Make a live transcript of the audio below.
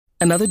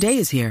Another day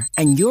is here,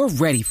 and you're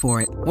ready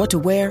for it. What to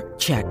wear?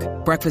 Check.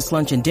 Breakfast,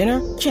 lunch, and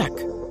dinner? Check.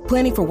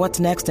 Planning for what's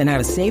next and how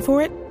to save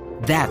for it?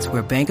 That's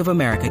where Bank of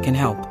America can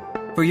help.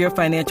 For your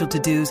financial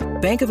to-dos,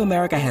 Bank of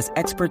America has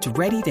experts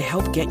ready to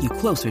help get you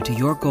closer to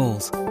your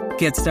goals.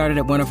 Get started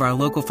at one of our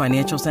local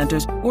financial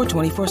centers or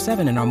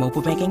 24/7 in our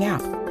mobile banking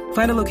app.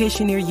 Find a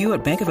location near you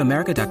at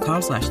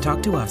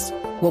bankofamerica.com/talktous.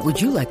 What would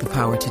you like the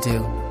power to do?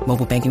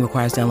 Mobile banking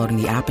requires downloading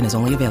the app and is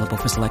only available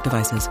for select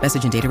devices.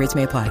 Message and data rates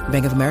may apply.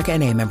 Bank of America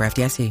N.A., member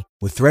FDIC.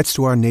 With threats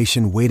to our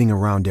nation waiting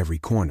around every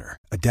corner,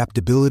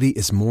 adaptability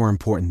is more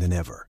important than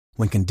ever.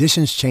 When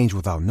conditions change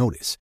without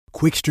notice,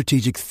 quick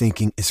strategic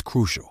thinking is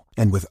crucial.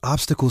 And with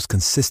obstacles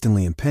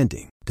consistently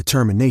impending,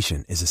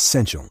 determination is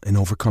essential in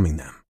overcoming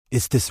them.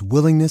 It's this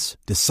willingness,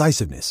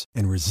 decisiveness,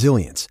 and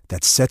resilience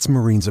that sets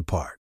Marines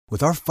apart.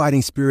 With our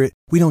fighting spirit,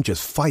 we don't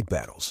just fight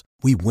battles,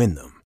 we win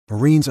them.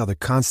 Marines are the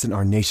constant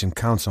our nation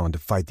counts on to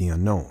fight the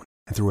unknown.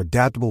 And through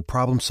adaptable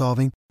problem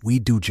solving, we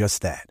do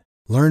just that.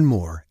 Learn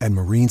more at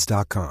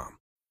marines.com.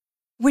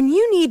 When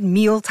you need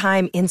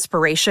mealtime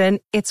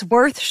inspiration, it's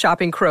worth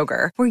shopping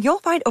Kroger, where you'll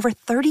find over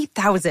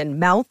 30,000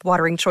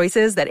 mouth-watering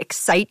choices that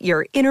excite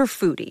your inner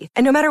foodie.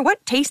 And no matter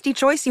what tasty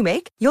choice you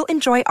make, you'll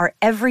enjoy our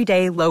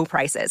everyday low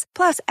prices,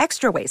 plus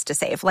extra ways to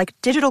save, like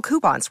digital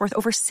coupons worth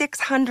over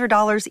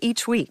 $600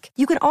 each week.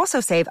 You can also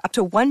save up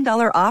to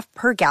 $1 off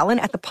per gallon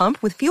at the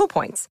pump with fuel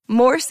points.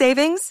 More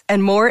savings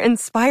and more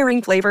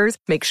inspiring flavors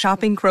make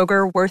shopping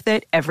Kroger worth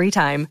it every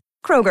time.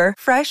 Kroger,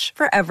 fresh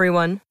for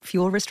everyone.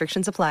 Fuel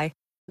restrictions apply.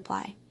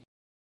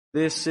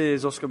 This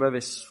is Oscar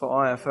Bevis for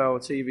IFL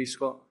TV.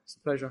 Scott, it's a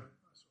pleasure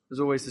as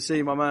always to see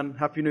you, my man.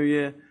 Happy New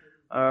Year.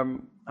 How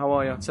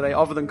are you today,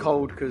 other than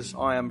cold, because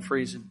I am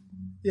freezing?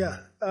 No,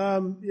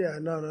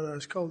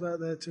 it's cold out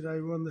there today.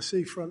 We're on the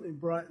seafront in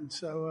Brighton,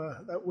 so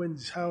that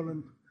wind's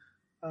howling.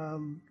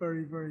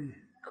 Very, very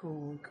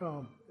cool and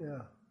calm,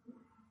 yeah.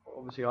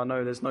 Obviously, I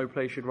know there's no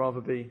place you'd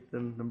rather be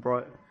than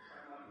Brighton.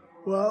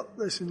 Well,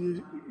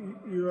 listen,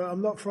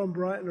 I'm not from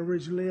Brighton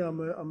originally. I'm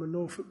a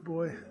Norfolk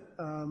boy.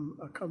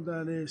 I come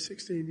down here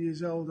 16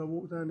 years old. I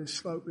walk down this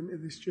slope into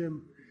this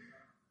gym,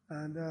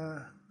 and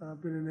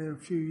I've been in here a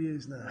few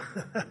years now.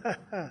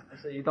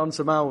 So you've done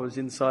some hours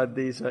inside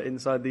these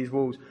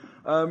walls.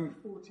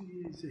 40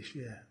 years this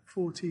year.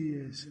 40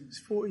 years. It's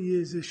 40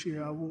 years this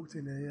year I walked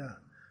in here, yeah.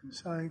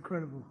 So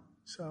incredible.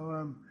 So,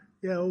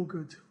 all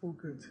good.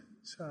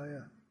 So,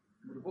 yeah.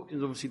 Well, the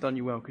boxing's obviously done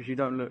you well, because you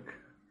don't look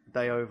a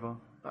day over.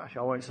 Actually,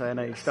 I won't say an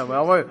age. Don't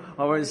worry.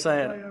 I won't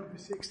say it. Over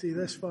 60,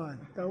 that's fine.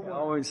 Don't worry.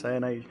 I won't say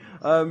an age.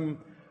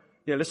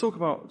 Let's talk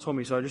about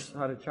Tommy. So I just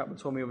had a chat with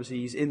Tommy. Obviously,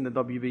 he's in the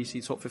WBC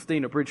top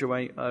 15 at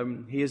Bridgerweight.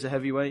 He is a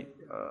heavyweight,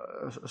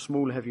 a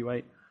smaller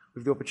heavyweight,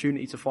 with the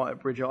opportunity to fight at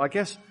Bridger. I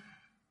guess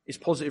it's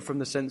positive from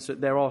the sense that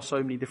there are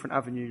so many different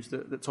avenues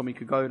that Tommy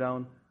could go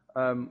down.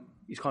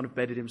 He's kind of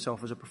bedded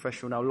himself as a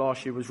professional now.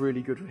 Last year was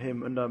really good for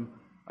him, and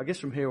I guess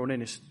from here on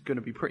in, it's going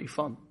to be pretty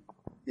fun.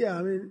 Yeah,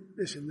 I mean,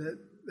 listen,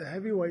 the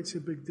heavyweight's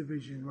a big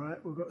division, right?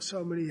 We've got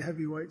so many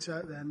heavyweights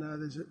out there now.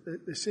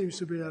 There seems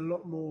to be a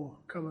lot more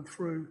coming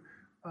through.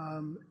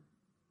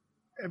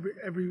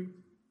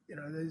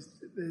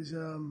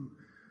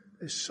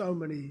 There's so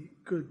many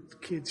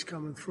good kids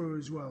coming through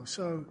as well.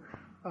 So,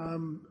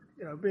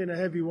 being a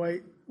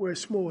heavyweight, we're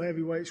small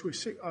heavyweights.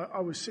 I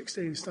was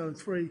 16 stone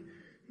 3.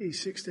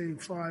 He's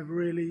 16.5,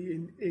 really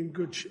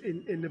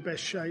in the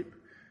best shape.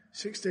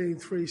 16.3,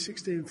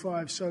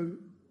 16.5. So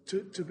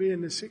to be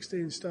in the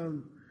 16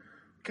 stone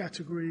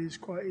category is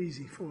quite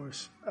easy for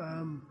us.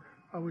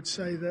 I would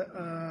say that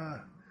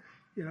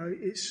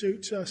it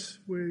suits us.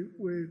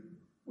 We're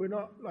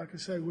not, like I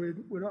say, we're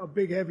not a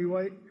big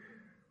heavyweight.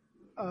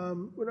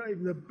 We're not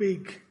even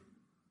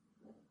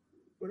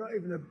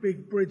a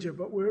big bridger,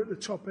 but we're at the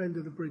top end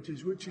of the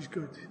bridges, which is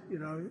good,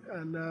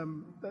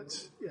 And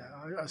that's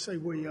I say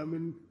we. I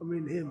mean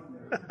him.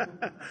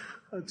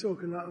 I'm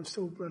talking like I'm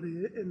still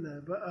bloody in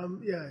there, but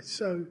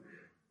So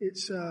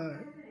it's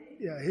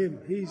him.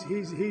 He's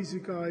the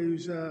guy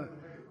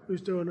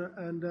who's doing it,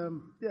 and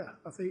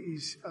I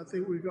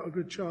think we've got a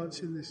good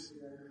chance in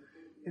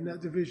that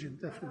division,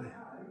 definitely.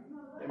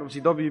 And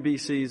obviously,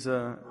 WBC's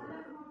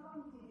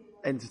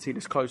entity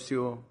that's close to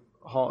your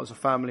heart as a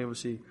family.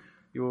 Obviously,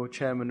 you're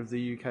chairman of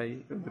the UK,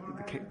 the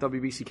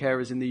WBC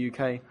carers in the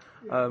UK.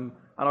 And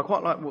I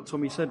quite like what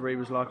Tommy said, where he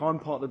was like, I'm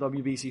part of the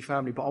WBC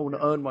family, but I want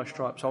to earn my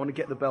stripes. I want to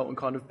get the belt and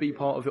kind of be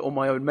part of it on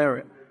my own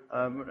merit.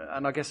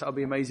 And I guess that'll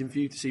be amazing for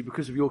you to see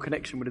because of your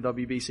connection with the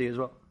WBC as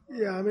well.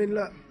 Yeah, I mean,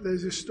 look,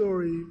 there's a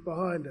story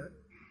behind it.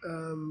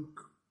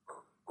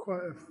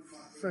 Quite a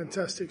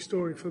fantastic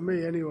story for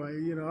me anyway.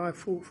 I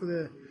fought for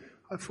a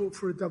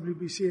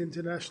WBC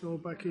International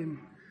back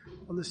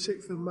on the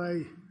 6th of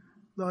May,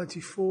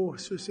 94.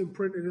 So it's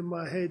imprinted in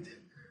my head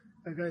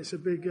against a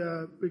big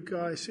guy,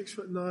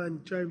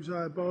 6'9", James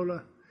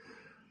Iabola.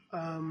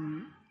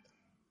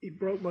 He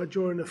broke my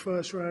jaw in the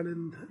first round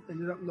and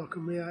ended up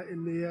knocking me out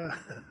in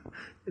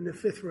the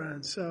 5th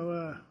round.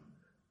 So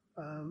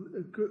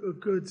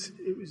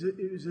it was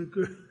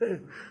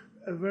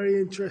a very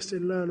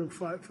interesting learning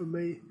fight for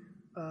me.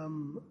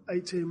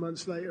 18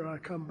 months later, I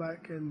come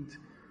back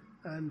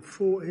and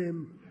fought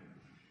him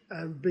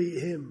and beat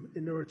him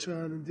in the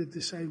return, and did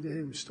the same to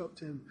him, stopped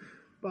him.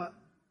 But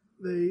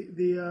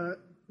the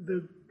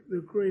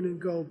green and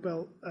gold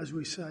belt, as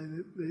we say,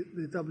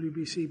 the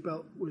WBC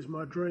belt was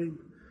my dream.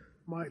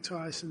 Mike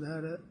Tyson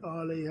had it,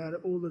 Ali had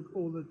it,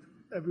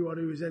 everyone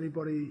who was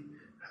anybody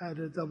had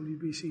a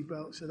WBC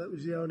belt, so that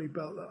was the only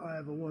belt that I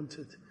ever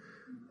wanted.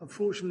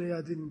 Unfortunately,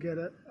 I didn't get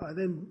it.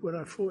 When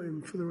I fought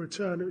him for the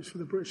return, it was for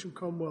the British and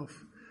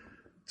Commonwealth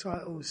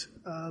titles,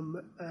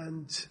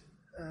 and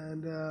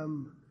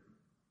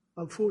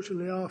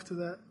unfortunately, after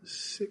that,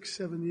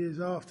 6-7 years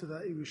after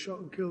that, he was shot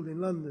and killed in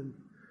London,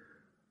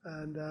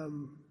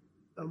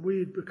 and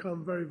we'd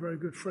become very, very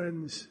good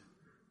friends,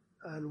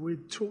 and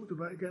we'd talked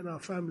about getting our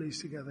families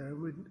together,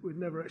 and we'd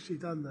never actually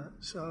done that.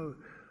 So,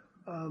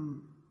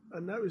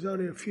 and that was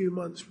only a few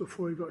months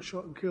before he got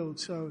shot and killed.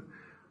 So,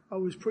 I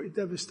was pretty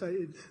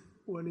devastated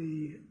when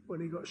he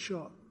got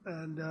shot,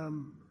 and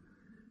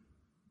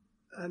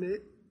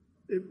it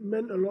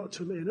meant a lot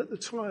to me. And at the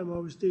time, I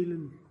was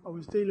dealing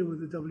with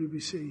the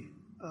WBC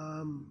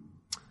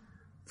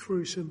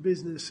through some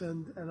business,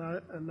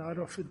 and I'd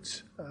offered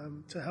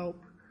to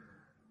help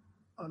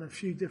on a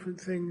few different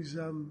things,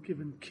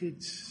 giving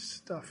kids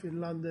stuff in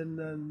London,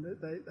 and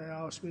they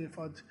asked me if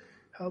I'd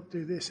help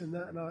do this and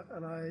that,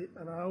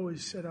 and I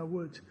always said I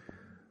would.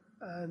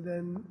 And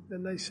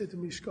then they said to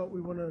me, Scott,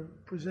 we want to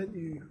present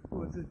you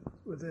with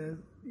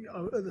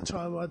at the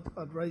time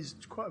I'd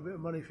raised quite a bit of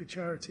money for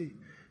charity.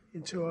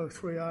 In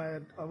 2003, I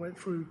went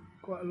through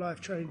quite a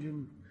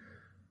life-changing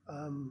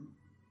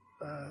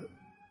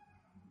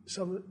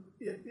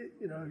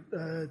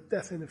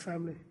death in the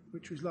family,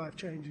 which was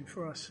life-changing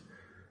for us.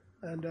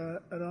 And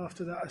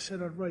after that, I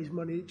said I'd raise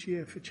money each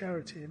year for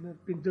charity, and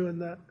I've been doing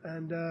that.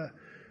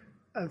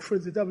 And through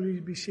the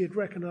WBC had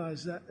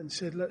recognised that and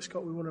said, "Look,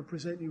 Scott, we want to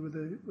present you with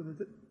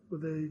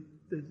the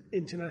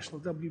international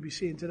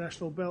WBC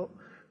international belt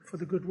for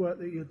the good work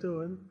that you're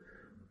doing."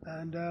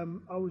 And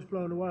I was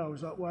blown away. I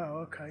was like, "Wow,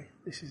 okay,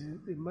 this is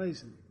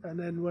amazing." And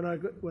then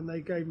when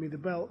they gave me the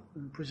belt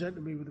and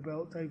presented me with the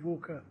belt, Dave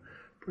Walker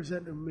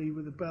presented me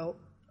with the belt,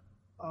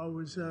 I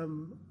was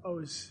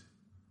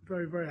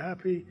very, very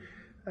happy.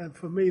 And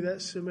for me,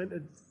 that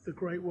cemented the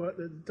great work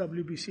that the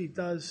WBC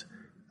does.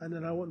 And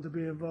then I wanted to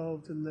be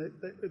involved, and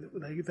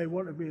they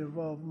wanted me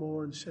involved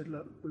more, and said,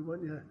 "Look, we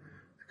want you to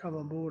come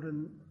on board,"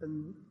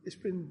 and it's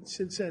been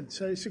since then.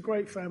 So it's a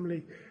great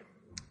family.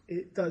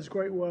 It does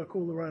great work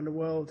all around the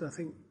world. I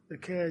think the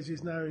CARES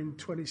is now in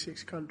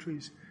 26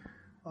 countries.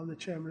 I'm the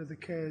chairman of the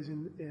CARES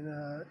in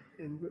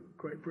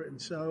Great Britain.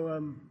 So I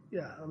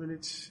mean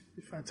it's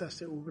a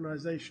fantastic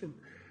organisation.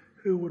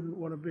 Who wouldn't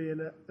want to be in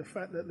it? The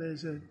fact that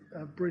there's a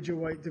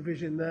bridgerweight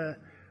division there.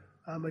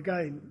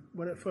 Again,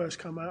 when it first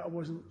came out, I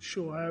wasn't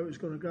sure how it was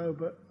going to go,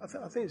 but I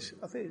think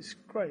it's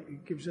great.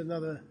 It gives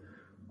another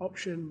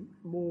option.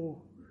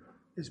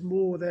 There's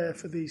more there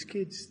for these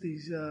kids.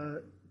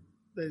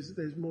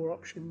 There's more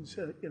options.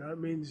 It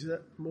means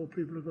that more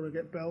people are going to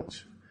get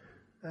belts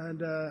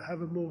and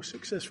have a more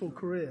successful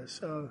career.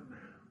 So,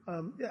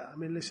 I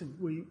mean, listen,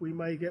 we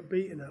may get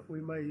beaten at,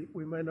 we may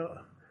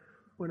not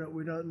win it.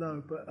 We don't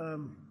know, but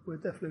we're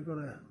definitely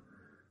going to.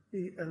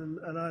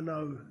 And I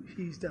know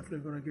he's definitely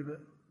going to give it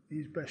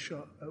his best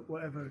shot at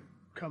whatever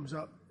comes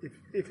up,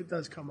 if it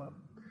does come up.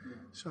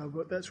 So,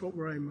 but that's what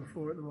we're aiming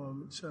for at the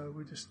moment. So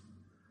we're just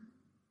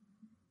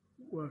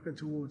working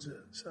towards it.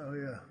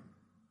 So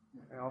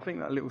I think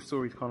that little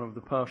story is kind of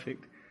the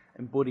perfect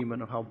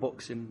embodiment of how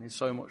boxing is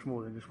so much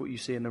more than just what you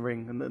see in the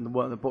ring and the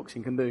work that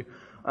boxing can do.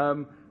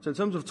 So in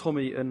terms of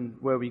Tommy and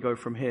where we go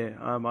from here,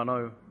 I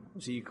know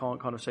obviously you can't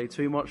kind of say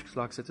too much because,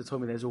 like I said to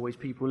Tommy, there's always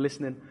people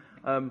listening.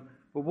 But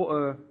what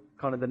are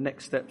kind of the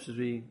next steps as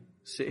we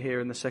sit here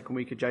in the second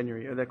week of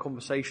January? Are there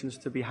conversations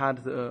to be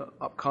had that are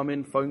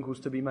upcoming, phone calls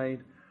to be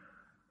made?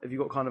 Have you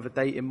got kind of a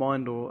date in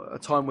mind or a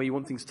time where you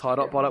want things tied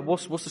up by? Like,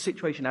 what's the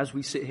situation as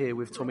we sit here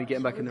with Tommy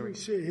getting back in the ring? We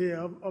sit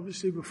here,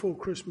 obviously before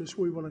Christmas,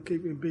 we want to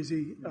keep him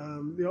busy.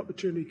 The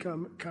opportunity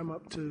came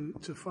up to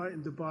fight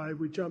in Dubai.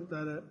 We jumped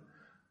at it.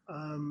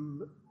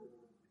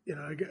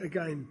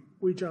 Again,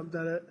 we jumped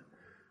at it.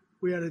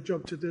 We had a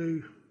job to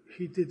do.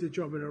 He did the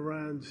job in a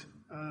round.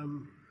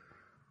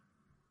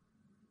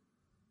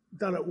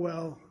 Done it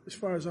well. As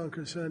far as I'm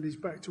concerned, he's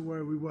back to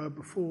where we were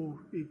before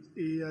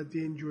he had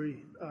the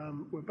injury.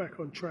 We're back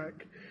on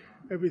track.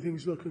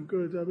 Everything's looking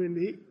good. I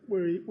mean,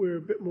 we're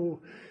a bit more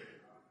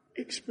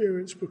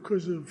experienced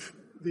because of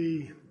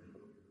the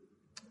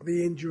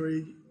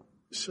injury.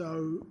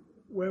 So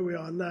where we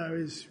are now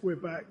is we're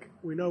back.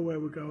 We know where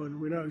we're going.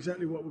 We know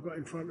exactly what we've got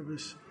in front of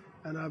us,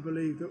 and I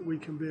believe that we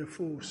can be a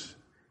force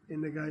in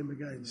the game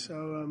again.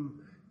 So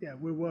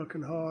we're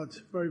working hard,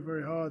 very,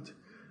 very hard.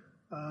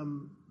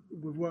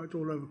 We've worked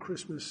all over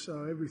Christmas,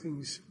 so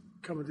everything's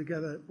coming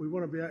together. We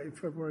want to be out in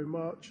February,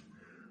 March.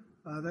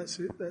 That's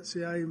it. That's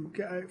the aim.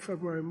 Get out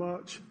February,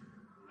 March.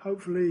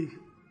 Hopefully,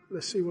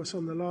 let's see what's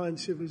on the line,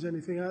 see if there's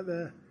anything out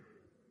there.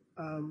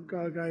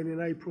 Go again in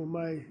April,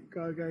 May.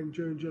 Go again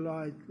June,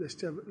 July. Let's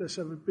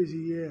have a busy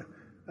year,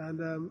 and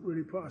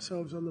really put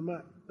ourselves on the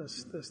map.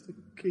 That's the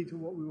key to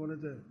what we want to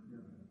do.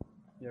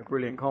 Yeah,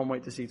 brilliant. Can't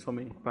wait to see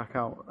Tommy back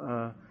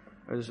out,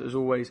 as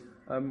always.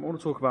 I want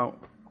to talk about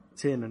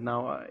Tiernan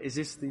now. Is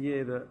this the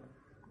year that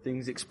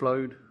things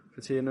explode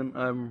for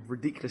Tiernan?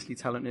 Ridiculously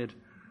talented.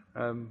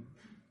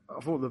 I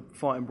thought the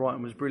fight in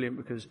Brighton was brilliant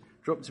because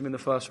dropped him in the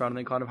first round and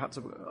then kind of had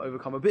to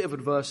overcome a bit of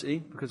adversity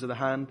because of the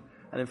hand,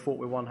 and then fought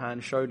with one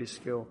hand, showed his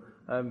skill.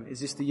 Is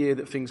this the year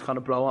that things kind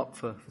of blow up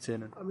for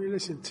Tiernan? I mean,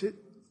 listen,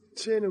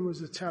 Tiernan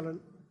was a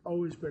talent,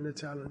 always been a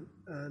talent,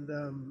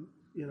 and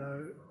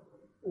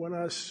when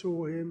I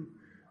saw him,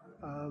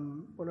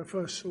 when I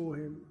first saw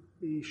him,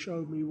 he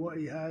showed me what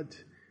he had.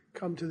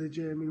 Come to the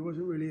gym, he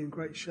wasn't really in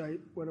great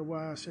shape. Went away,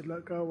 I said,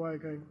 "Look, go away,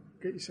 go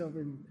get yourself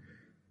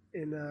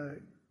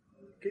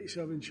get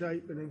yourself in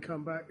shape, and then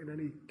come back." And then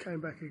he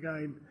came back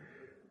again,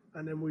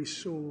 and then we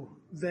saw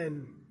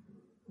then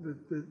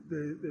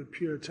the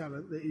pure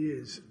talent that he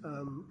is.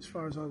 As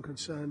far as I'm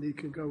concerned, he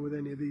can go with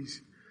any of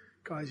these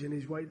guys in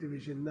his weight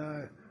division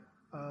now.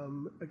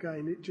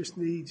 Again, it just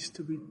needs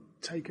to be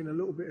taken a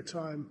little bit of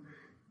time.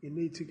 You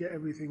need to get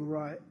everything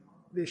right.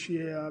 This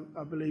year,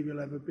 I believe he'll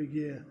have a big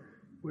year.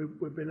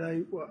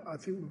 I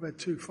think we've had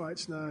 2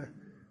 fights now,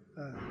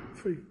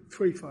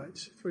 three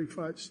fights,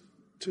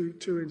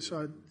 two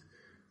inside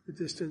the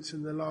distance,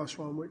 and the last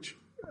one, which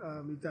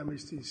he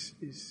damaged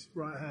his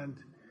right hand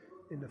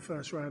in the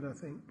first round, I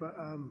think. But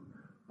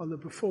on the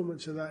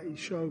performance of that, he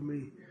showed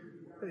me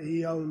that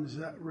he owns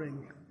that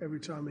ring every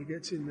time he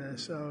gets in there.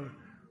 So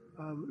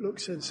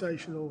looks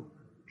sensational.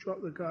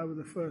 Dropped the guy with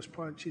the first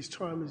punch. His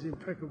time is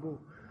impeccable.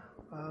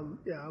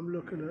 I'm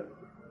looking at.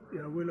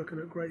 We're looking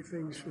at great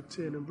things for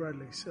Tiernan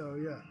Bradley. So,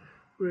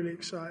 really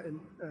exciting.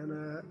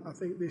 And I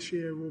think this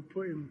year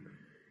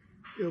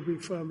he'll be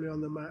firmly on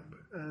the map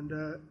and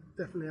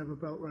definitely have a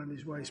belt around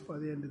his waist by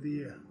the end of the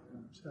year.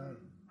 So,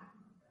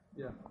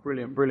 yeah,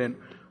 brilliant.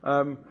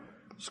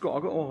 Scott,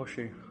 I've got to ask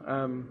you,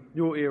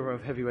 your era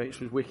of heavyweights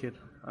was wicked.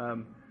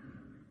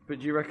 But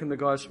do you reckon the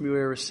guys from your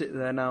era sit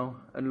there now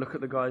and look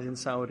at the guys in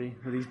Saudi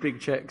with these big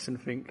checks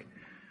and think,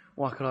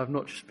 why could I have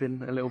not just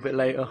been a little bit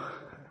later?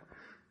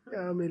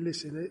 Yeah, I mean,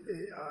 listen,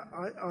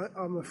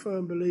 I'm a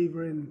firm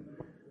believer in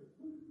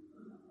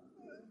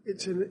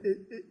it's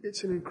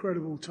an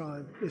incredible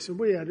time. Listen,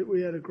 we had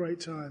a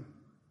great time.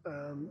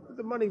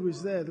 The money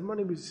was there. The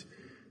money was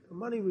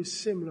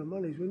similar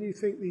monies. When you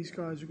think these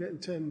guys were getting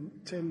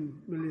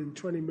 10 million,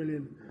 20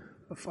 million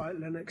a fight,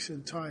 Lennox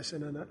and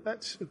Tyson, and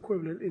that's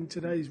equivalent in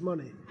today's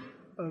money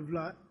of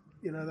like,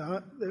 I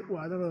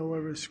don't know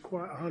whether it's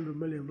quite 100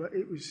 million, but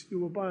you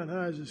were buying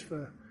houses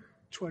for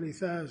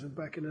 20,000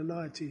 back in the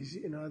 90s.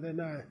 They're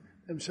now,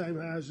 them same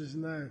houses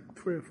now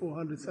 300,000 or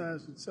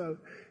 400,000. So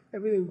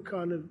everything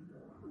kind of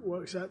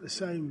works out the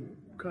same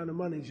kind of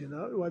monies,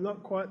 Well,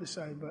 not quite the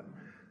same, but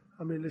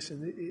I mean,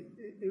 listen,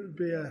 it would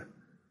be a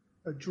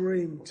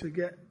dream to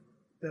get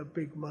that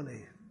big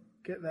money.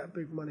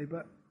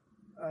 But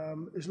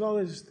as long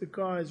as the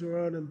guys are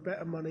earning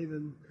better money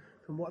than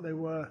what they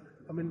were,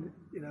 I mean,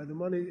 the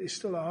money is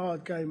still a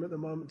hard game at the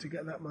moment to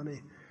get that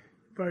money.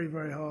 Very,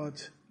 very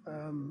hard.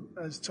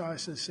 As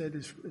Tyson said,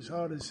 as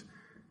hard as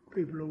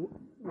people are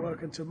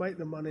working to make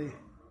the money,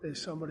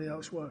 there's somebody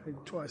else working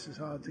twice as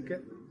hard to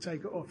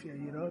take it off you.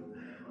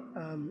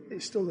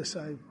 It's still the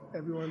same.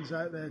 Everyone's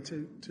out there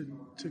to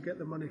get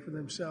the money for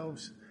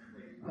themselves.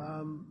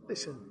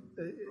 Listen,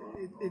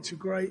 it's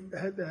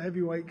the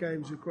heavyweight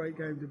game's a great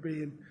game to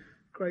be in,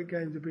 great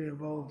game to be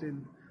involved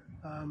in.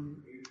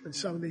 And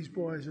some of these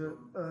boys are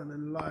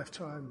earning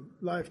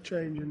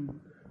life-changing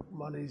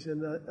monies,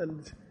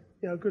 and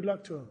good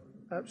luck to them.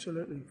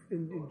 Absolutely.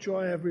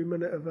 Enjoy every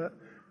minute of it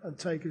and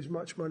take as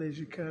much money as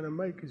you can and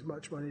make as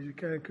much money as you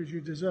can because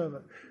you deserve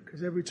it.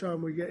 Because every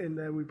time we get in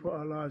there, we put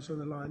our lives on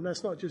the line.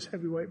 That's not just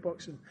heavyweight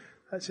boxing.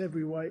 That's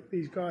every weight.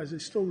 These guys are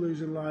still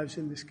losing their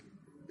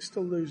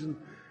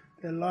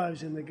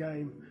lives in the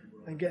game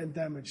and getting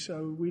damaged.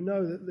 So we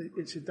know that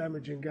it's a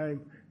damaging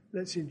game.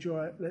 Let's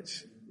enjoy it.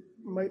 Let's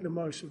make the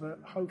most of it.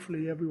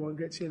 Hopefully everyone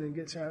gets in and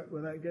gets out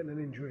without getting an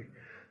injury.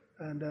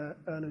 And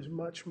earn as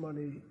much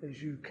money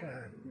as you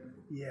can.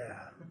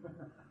 Yeah.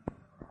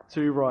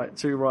 Too right.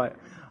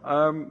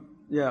 I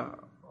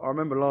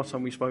remember last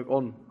time we spoke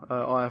on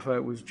IFO,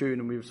 it was June,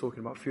 and we were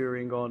talking about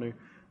Fury and Ngannou.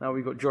 Now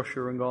we've got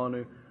Joshua and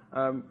Ngannou.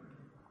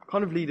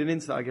 Kind of leading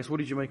into that, I guess, what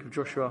did you make of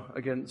Joshua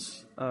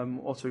against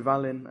Otto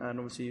Wallin, and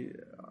obviously,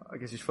 I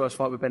guess, his first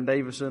fight with Ben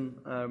Davison?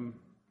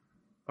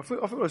 I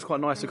thought it was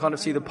quite nice to kind of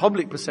see the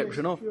public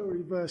perception of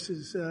Fury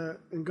versus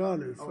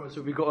Ngannou. So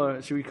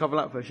should we cover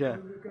that first? Yeah.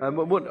 All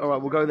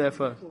right, we'll go there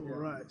first. All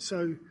right.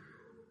 So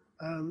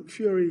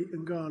Fury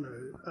and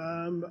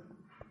Ngannou.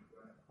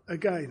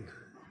 Again,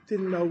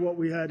 didn't know what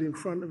we had in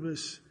front of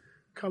us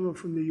coming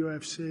from the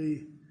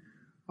UFC.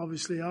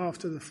 Obviously,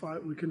 after the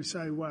fight, we can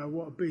say, "Wow,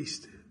 what a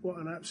beast! What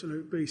an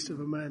absolute beast of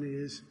a man he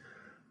is."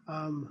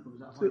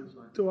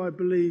 Do I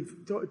believe?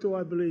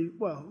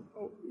 Well,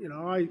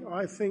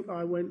 I think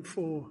I went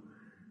for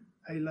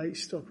a late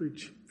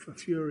stoppage for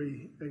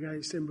Fury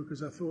against him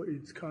because I thought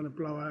he'd kind of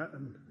blow out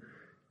and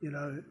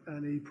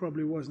he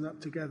probably wasn't up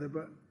together.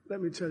 But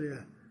let me tell you,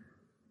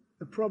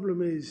 the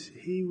problem is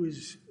he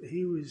was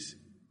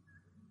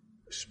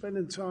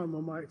spending time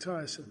on Mike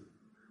Tyson,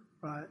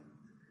 right?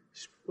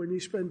 When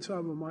you spend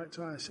time on Mike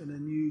Tyson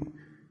and you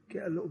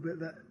get a little bit of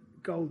that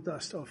gold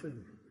dust off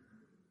him,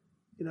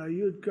 you know,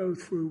 you'd go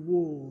through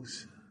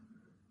walls,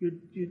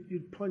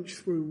 you'd punch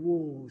through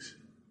walls,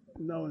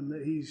 knowing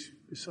that he's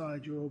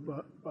beside you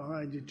or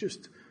behind you.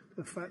 Just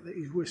the fact that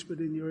he's whispered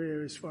in your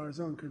ear, as far as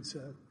I'm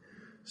concerned.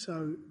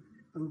 So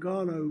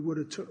Ngannou would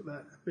have took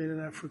that, being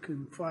an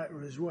African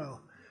fighter as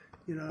well,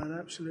 you know, and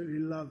absolutely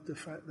loved the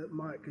fact that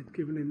Mike had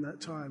given him that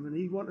time, and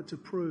he wanted to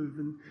prove.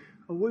 And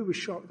we were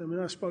shocked. I mean,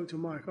 I spoke to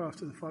Mike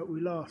after the fight.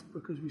 We laughed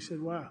because we said,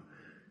 "Wow,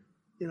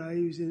 you know,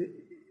 he was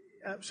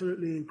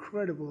absolutely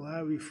incredible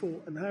how he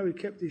fought and how he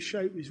kept his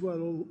shape as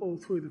well. All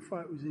through the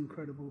fight was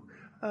incredible."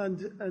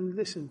 And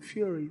listen,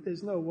 Fury,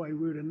 there's no way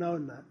we would have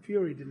known that.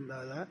 Fury didn't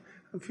know that,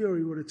 and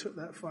Fury would have took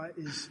that fight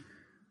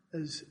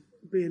as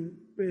being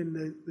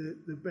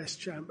the best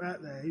champ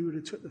out there. He would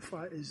have took the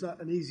fight as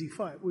like an easy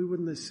fight. We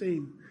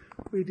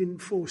didn't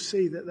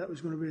foresee that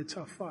was going to be a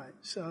tough fight.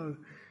 So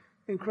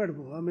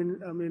incredible. I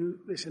mean,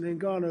 listen,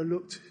 Ngannou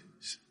looked,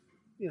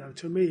 you know,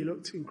 to me,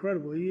 looked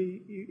incredible.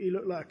 He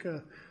looked like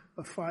a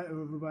fighter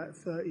of about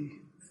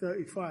 30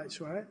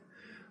 fights, right?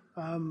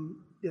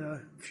 You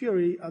know,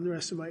 Fury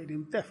underestimated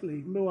him,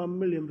 definitely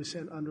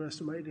 1,000,000%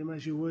 underestimated him,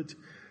 as you would.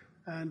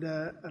 And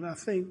I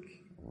think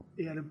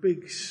he had a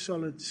big,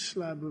 solid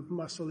slab of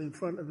muscle in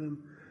front of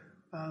him.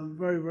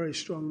 Very, very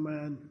strong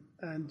man.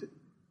 And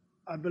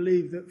I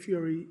believe that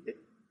Fury,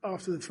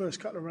 after the first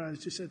couple of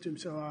rounds, just said to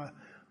himself,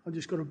 I'm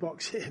just going to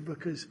box here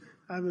because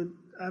I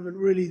haven't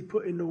really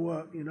put in the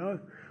work, you know.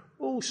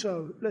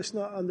 Also, let's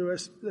not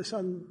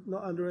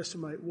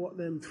underestimate what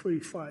them 3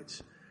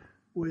 fights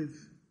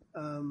with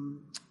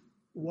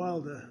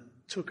Wilder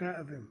took out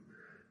of him,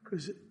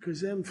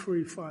 because them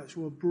 3 fights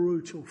were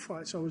brutal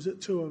fights. I was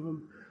at 2 of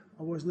them.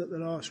 I wasn't at the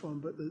last one,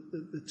 but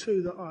the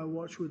 2 that I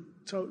watched were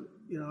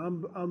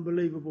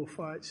unbelievable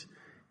fights,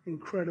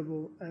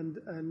 incredible, and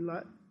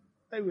like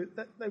they were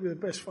the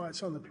best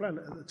fights on the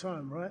planet at the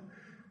time, right?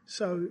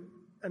 So,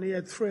 and he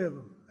had 3 of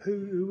them.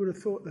 Who would have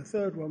thought the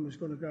 3rd one was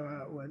going to go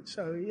how it went?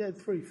 So he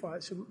had 3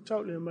 fights,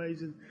 totally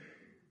amazing.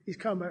 He's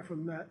come back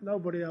from that.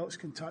 Nobody else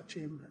can touch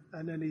him,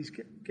 and then he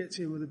gets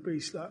in with a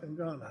beast like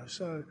Ngannou.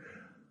 So,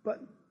 but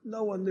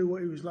no one knew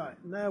what he was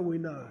like. Now we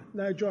know.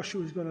 Now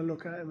Joshua's going to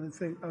look at him and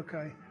think,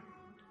 okay,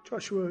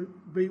 Joshua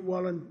beat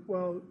Wallen.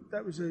 Well,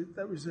 that was on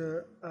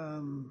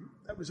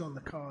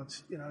the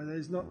cards. You know,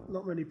 there's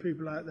not many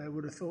people out there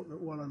would have thought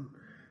that Wallen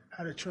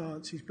had a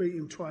chance. He's beat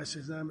him twice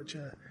as an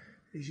amateur.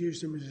 He's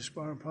used him as a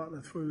sparring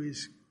partner through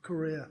his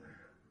career.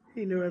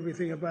 He knew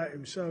everything about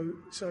him. So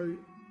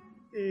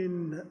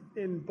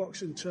in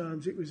boxing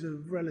terms, it was a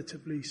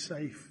relatively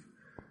safe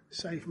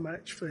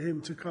match for him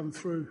to come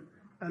through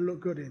and look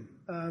good in.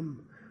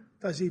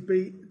 Does he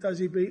beat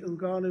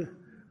Ngannou?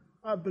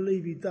 I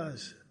believe he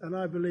does, and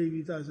I believe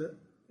he does it.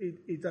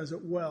 He does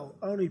it well,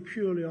 only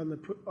purely on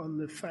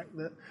the fact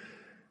that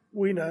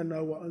we now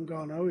know what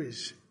Ngannou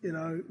is. You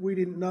know, we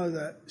didn't know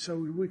that, so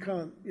we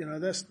can't. You know,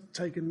 that's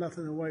taking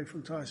nothing away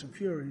from Tyson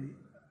Fury.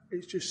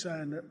 It's just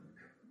saying that,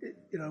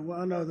 you know, well,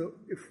 I know that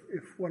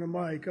if one of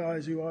my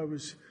guys who I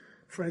was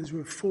friends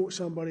with fought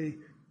somebody,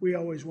 we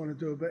always want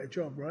to do a better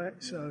job, right?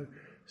 So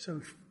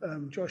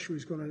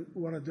Joshua's going to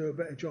want to do a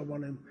better job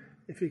on him.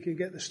 If he can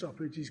get the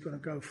stoppage, he's going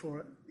to go for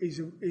it. He's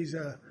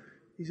a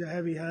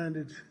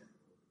heavy-handed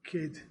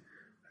kid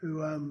who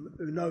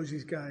knows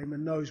his game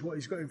and knows what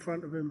he's got in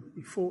front of him.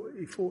 He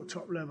fought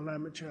top-level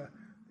amateur.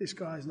 This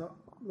guy's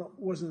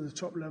wasn't a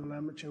top-level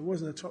amateur,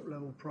 wasn't a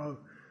top-level pro,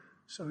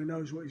 so he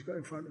knows what he's got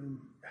in front of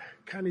him.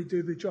 Can he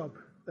do the job?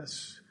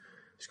 It's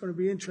going to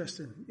be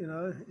interesting. You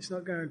know, it's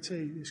not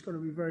guaranteed. It's going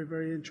to be very,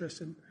 very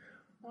interesting.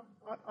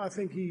 I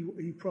think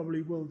he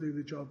probably will do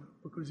the job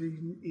because he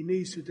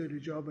needs to do the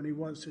job and he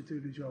wants to do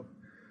the job.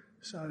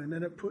 So, and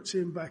then it puts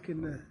him back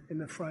in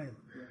the frame.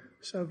 Yeah.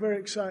 So very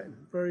exciting,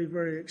 very,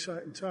 very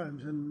exciting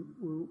times, and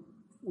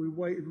we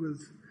waited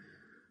with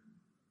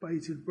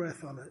bated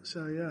breath on it.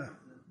 So yeah,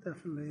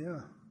 definitely,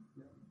 yeah.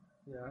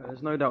 Yeah,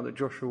 there's no doubt that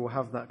Joshua will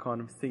have that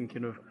kind of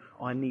thinking of,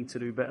 I need to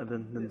do better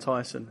than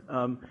Tyson.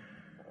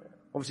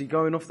 Obviously,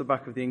 going off the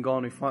back of the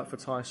Ngannou fight for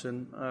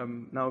Tyson,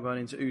 now going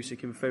into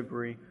Usyk in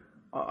February,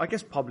 I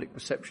guess public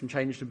perception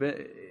changed a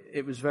bit.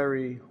 It was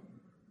very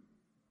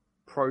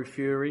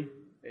pro-Fury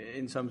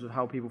in terms of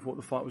how people thought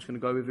the fight was going to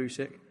go with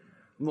Usyk.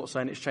 I'm not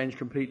saying it's changed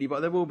completely,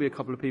 but there will be a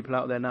couple of people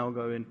out there now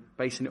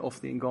basing it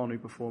off the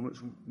Ngannou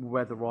performance,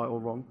 whether right or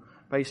wrong,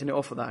 basing it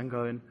off of that and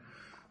going,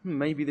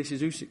 maybe this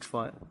is Usyk's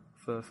fight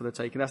for the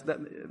taking. That's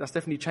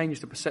definitely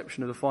changed the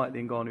perception of the fight, the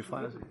Ngannou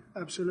fight, hasn't it?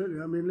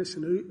 Absolutely. I mean,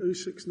 listen,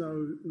 Usyk's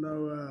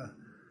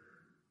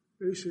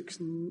Usyk's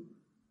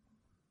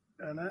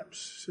an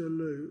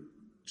absolute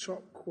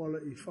top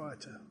quality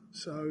fighter.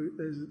 So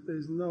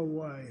there's no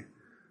way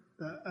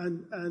that,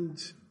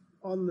 and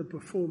on the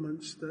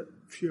performance that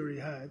Fury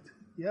had,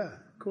 yeah,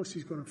 of course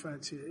he's going to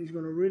fancy it. He's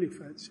going to really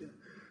fancy it.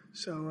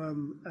 So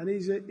and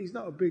he's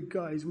not a big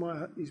guy. He's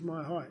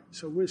my height.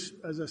 So we're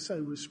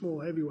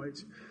small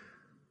heavyweights.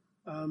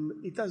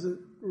 He doesn't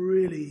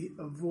really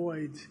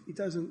avoid.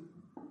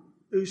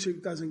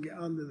 Usyk doesn't get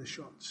under the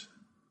shots,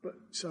 but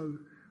so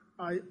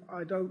I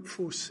don't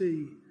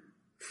foresee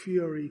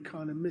Fury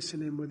kind of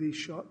missing him with his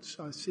shots.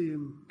 I see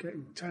him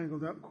getting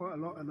tangled up quite a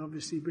lot, and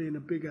obviously being a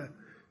bigger,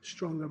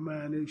 stronger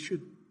man, he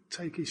should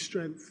take his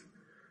strength.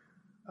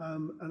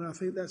 And I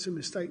think that's a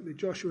mistake that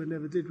Joshua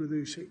never did with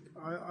Usyk.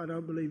 I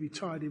don't believe he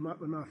tied him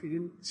up enough. He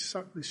didn't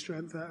suck the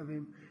strength out of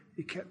him.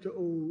 He kept it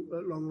all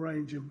at long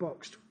range and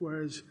boxed.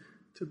 Whereas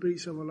to beat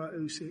someone like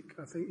Usyk,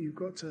 I think you've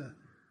got to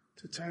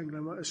tangle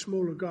him. A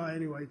smaller guy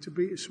anyway, to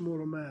beat a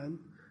smaller man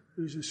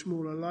who's a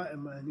smaller, lighter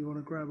man, you want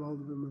to grab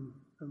hold of him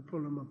and pull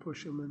him and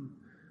push him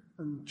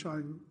and try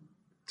and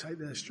take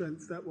their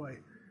strength that way.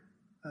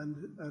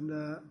 And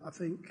I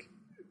think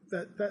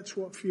that's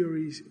what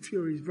Fury's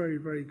very,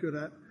 very good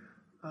at.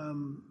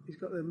 He's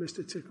got the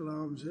Mr. Tickle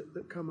arms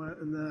that come out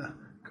and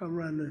come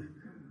round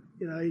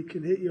he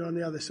can hit you on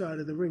the other side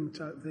of the ring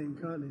type thing,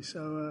 can't he?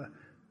 So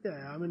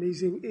I mean,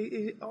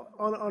 he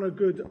on a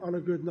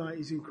good night,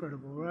 he's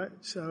incredible, right?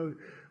 So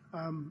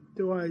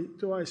do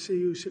I see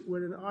Usyk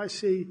winning? I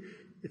see,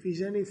 if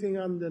he's anything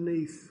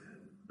underneath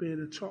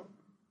being at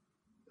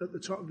the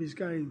top of his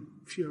game,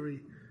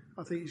 Fury,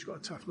 I think he's got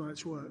a tough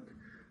night's work.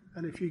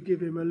 And if you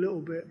give him a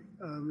little bit,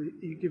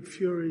 you give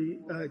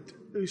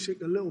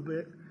Usyk a little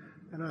bit,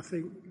 and I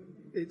think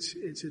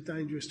it's a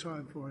dangerous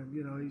time for him.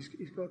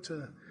 He's got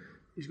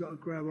to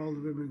grab hold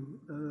of him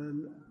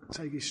and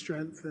take his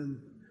strength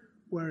and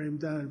wear him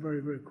down very,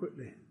 very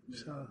quickly.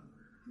 So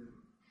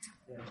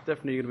it's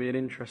definitely going to be an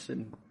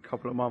interesting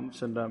couple of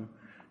months, and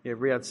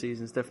Riyadh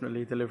season's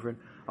definitely delivering.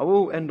 I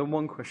will end on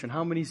one question: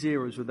 how many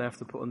zeros would they have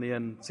to put on the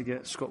end to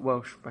get Scott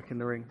Welch back in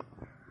the ring?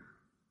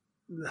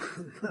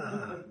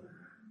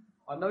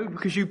 I know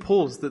because you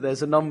paused that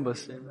there's a number.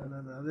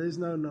 No. There's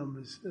no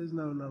numbers.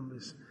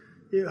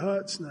 It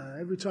hurts now.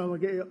 Every time I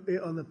get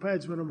it on the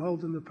pads when I'm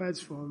holding the pads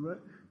for him.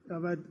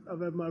 I've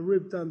had my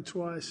rib done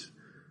twice,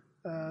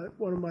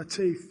 one of my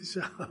teeth.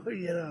 So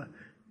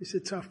it's a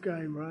tough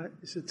game, right?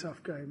 It's a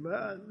tough game.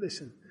 But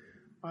listen,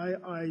 I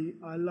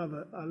love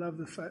it. I love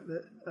the fact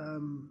that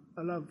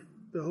I love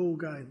the whole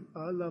game.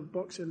 I love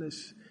boxing.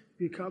 If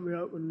you cut me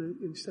open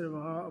instead of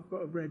a heart, I've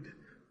got a red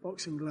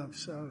boxing glove.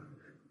 So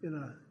it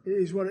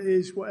is what it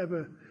is.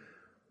 Whatever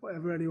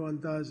anyone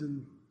does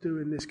and do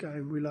in this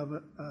game, we love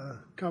it.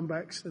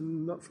 Comebacks,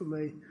 and not for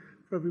me,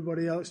 for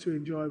everybody else to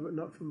enjoy, but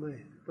not for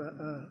me. But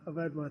I've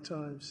had my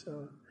times,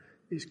 so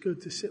it's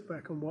good to sit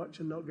back and watch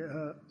and not get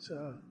hurt.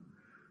 So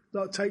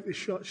not take the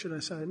shots, should I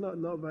say? Not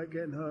about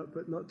getting hurt,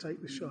 but not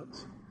take the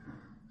shots.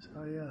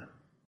 So yeah.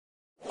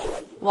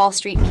 Wall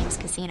Street Memes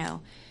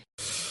Casino.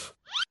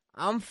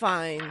 I'm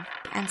fine.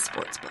 And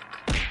Sportsbook.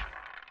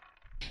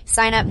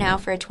 Sign up now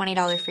for a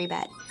 $20 free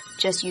bet.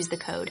 Just use the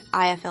code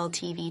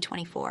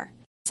IFLTV24.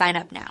 Sign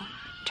up now.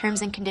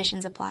 Terms and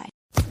conditions apply.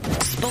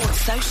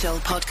 Sports Social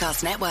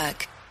Podcast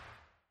Network.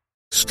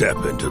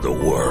 Step into the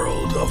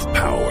world of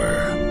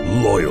power,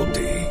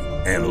 loyalty,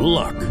 and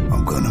luck.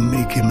 I'm gonna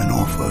make him an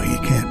offer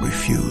he can't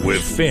refuse.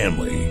 With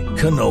family,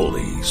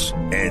 cannolis,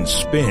 and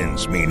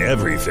spins mean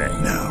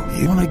everything. Now,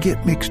 you wanna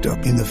get mixed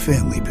up in the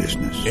family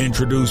business.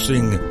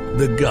 Introducing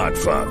The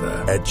Godfather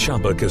at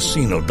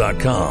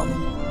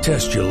ChumbaCasino.com.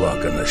 Test your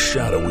luck in the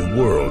shadowy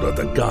world of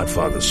The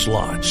Godfather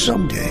slot.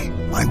 Someday,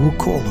 I will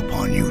call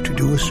upon you to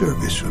do a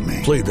service for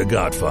me. Play The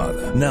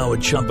Godfather, now at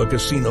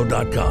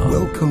ChumbaCasino.com.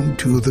 Welcome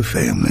to the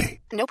family.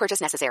 No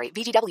purchase necessary.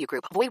 VGW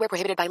Group. Void where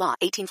prohibited by law.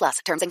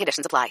 18+. Terms and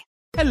conditions apply.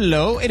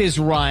 Hello, it is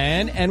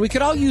Ryan, and we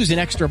could all use an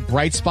extra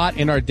bright spot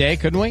in our day,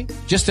 couldn't we?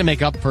 Just to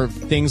make up for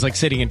things like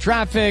sitting in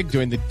traffic,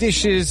 doing the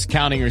dishes,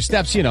 counting your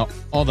steps,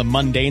 all the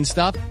mundane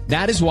stuff.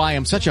 That is why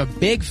I'm such a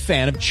big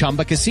fan of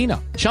Chumba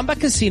Casino. Chumba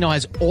Casino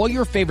has all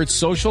your favorite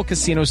social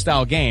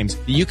casino-style games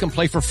that you can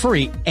play for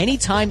free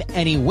anytime,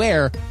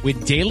 anywhere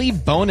with daily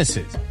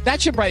bonuses. That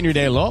should brighten your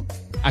day a little.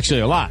 Actually,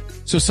 a lot.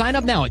 So sign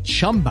up now at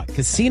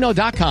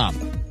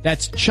ChumbaCasino.com.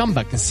 That's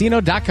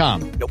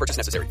ChumbaCasino.com. No purchase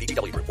necessary.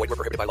 VGW Group. Void where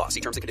prohibited by law. See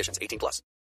terms and conditions. 18+.